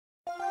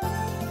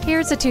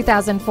Here's a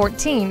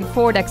 2014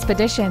 Ford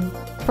Expedition,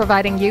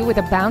 providing you with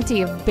a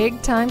bounty of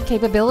big-time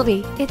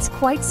capability. It's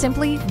quite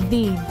simply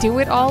the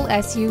do-it-all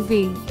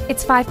SUV.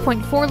 Its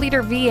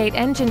 5.4-liter V8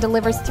 engine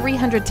delivers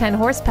 310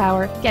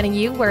 horsepower, getting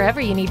you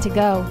wherever you need to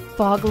go.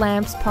 Fog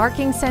lamps,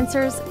 parking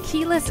sensors,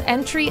 keyless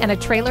entry, and a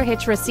trailer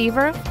hitch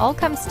receiver all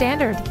come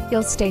standard.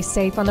 You'll stay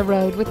safe on the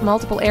road with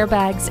multiple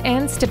airbags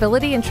and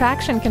stability and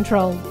traction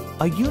control.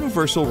 A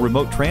universal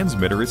remote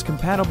transmitter is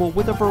compatible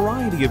with a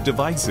variety of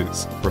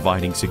devices,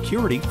 providing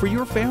security for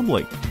your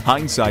family.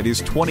 Hindsight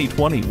is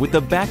 20/20 with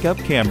the backup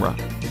camera.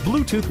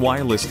 Bluetooth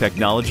wireless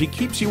technology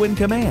keeps you in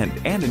command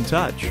and in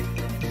touch.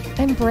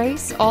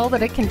 Embrace all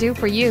that it can do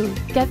for you.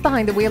 Get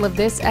behind the wheel of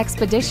this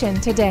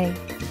Expedition today.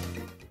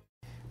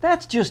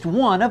 That's just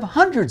one of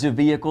hundreds of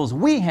vehicles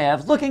we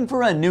have looking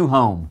for a new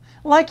home,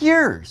 like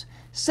yours.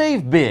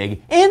 Save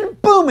big in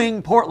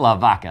booming Port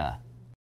Lavaca.